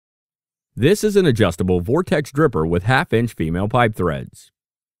This is an adjustable Vortex dripper with half-inch female pipe threads.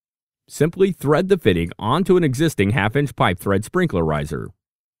 Simply thread the fitting onto an existing half-inch pipe thread sprinkler riser.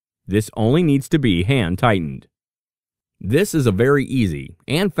 This only needs to be hand-tightened. This is a very easy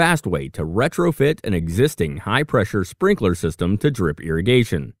and fast way to retrofit an existing high-pressure sprinkler system to drip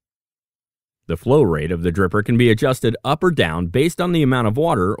irrigation. The flow rate of the dripper can be adjusted up or down based on the amount of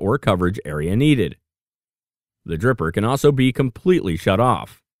water or coverage area needed. The dripper can also be completely shut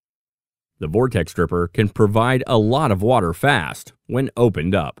off. The Vortex dripper can provide a lot of water fast when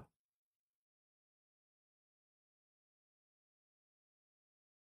opened up.